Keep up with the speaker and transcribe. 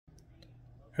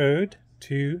Ode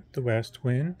to the West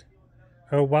Wind.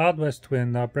 O wild west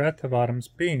wind, thou breath of autumn's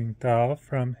being, thou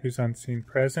from whose unseen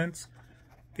presence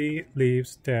the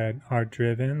leaves dead are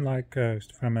driven like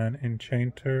ghosts from an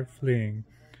enchanter fleeing.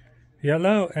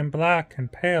 Yellow and black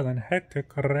and pale and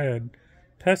hectic red,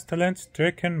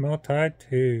 pestilence-stricken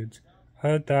multitudes,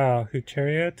 O thou who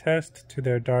chariotest to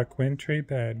their dark wintry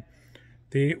bed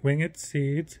the winged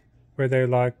seeds, where they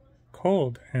lie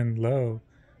cold and low,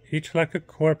 each like a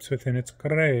corpse within its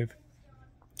grave,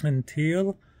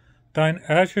 until thine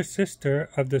azure sister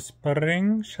of the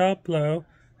spring shall blow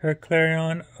her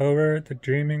clarion o'er the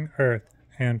dreaming earth,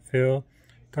 and fill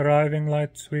thriving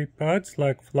light sweet buds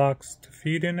like flocks to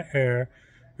feed in air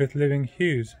with living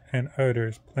hues and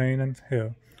odors plain and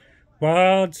hill.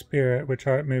 Wild spirit, which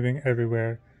art moving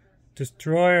everywhere,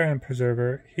 destroyer and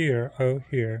preserver, hear, O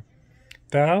hear,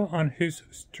 thou on whose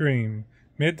stream,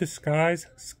 mid the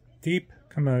sky's deep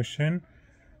commotion,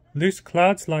 loose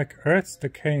clouds like earth's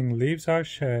decaying leaves are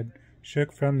shed,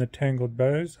 shook from the tangled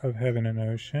bows of heaven and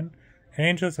ocean.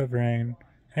 Angels of rain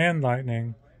and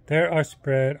lightning there are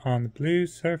spread on the blue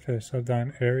surface of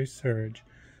thine airy surge,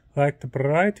 like the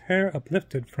bright hair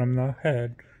uplifted from the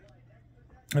head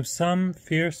of some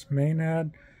fierce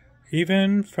Maenad,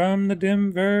 even from the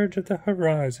dim verge of the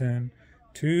horizon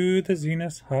to the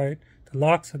zenith's height, the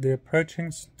locks of the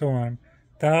approaching storm,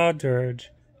 thou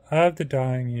dirge of the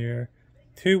dying year,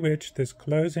 to which this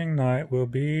closing night will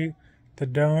be the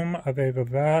dome of a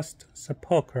vast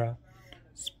sepulchre,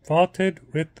 vaulted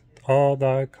with all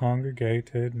thy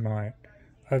congregated might,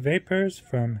 of vapors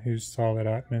from whose solid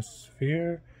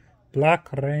atmosphere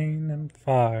black rain and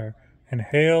fire and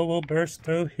hail will burst,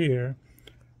 O hear,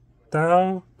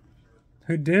 thou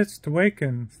who didst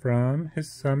waken from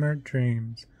his summer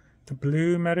dreams the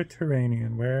blue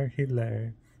Mediterranean, where he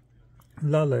lay,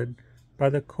 lulled by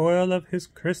the coil of his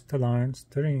crystalline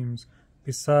streams,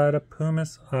 beside a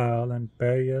pumice isle and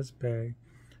Baya's bay,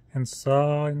 and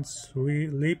saw in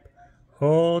sweet leap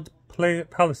old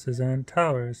palaces and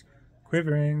towers,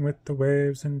 quivering with the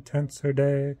waves' intenser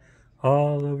day,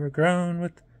 all overgrown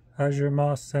with azure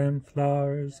moss and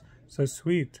flowers, so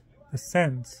sweet the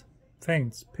sense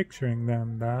faints picturing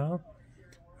them, thou,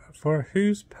 for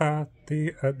whose path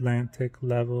the Atlantic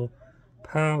level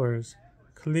powers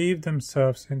cleave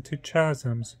themselves into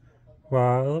chasms,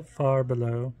 while far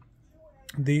below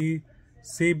the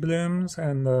sea blooms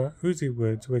and the oozy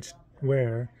woods which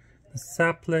wear the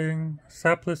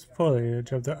sapless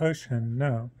foliage of the ocean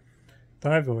know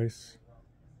thy voice,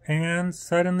 and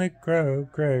suddenly grow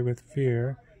grey with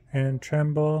fear, and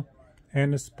tremble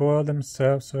and despoil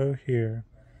themselves, O hear.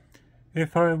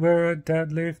 If I were a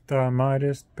dead leaf thou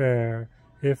mightest bear,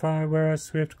 if I were a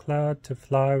swift cloud to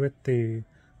fly with thee,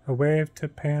 a wave to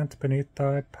pant beneath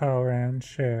thy power and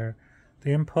share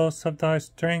the impulse of thy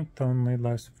strength, only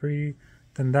less free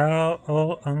than thou,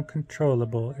 O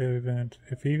uncontrollable,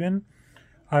 if even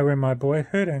I were my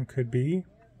boyhood and could be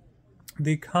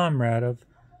the comrade of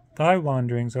thy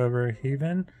wanderings over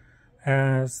heaven,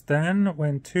 as then,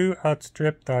 when to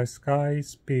outstrip thy skyey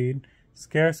speed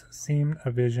scarce seemed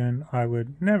a vision, I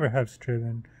would never have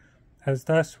striven, as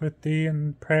thus with thee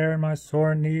in prayer my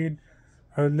sore need,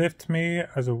 O lift me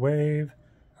as a wave,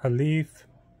 a leaf,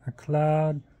 a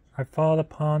cloud, I fall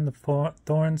upon the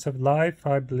thorns of life,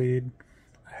 I bleed,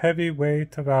 a heavy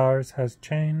weight of hours has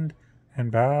chained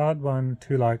and bowed one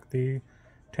too like thee,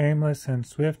 tameless and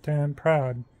swift and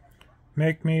proud.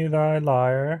 Make me thy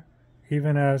lyre,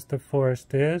 even as the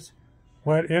forest is.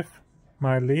 What if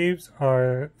my leaves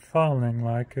are falling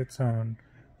like its own?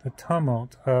 The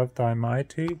tumult of thy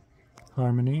mighty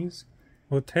harmonies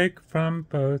will take from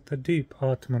both a deep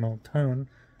autumnal tone,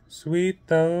 sweet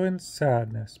though in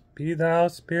sadness. Be thou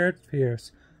spirit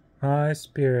fierce, my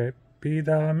spirit, be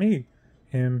thou me,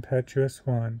 impetuous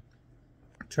one.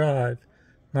 Drive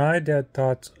my dead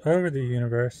thoughts over the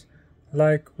universe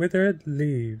like withered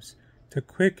leaves to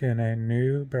quicken a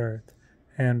new birth,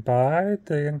 and by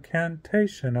the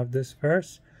incantation of this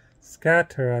verse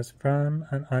scatter as from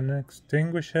an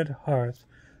unextinguished hearth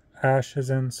ashes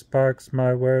and sparks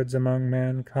my words among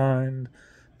mankind,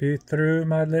 be through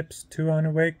my lips to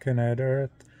unawakened earth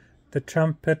the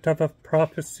trumpet of a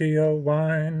prophecy, O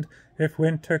wind, if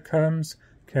winter comes,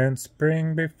 can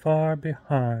spring be far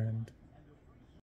behind?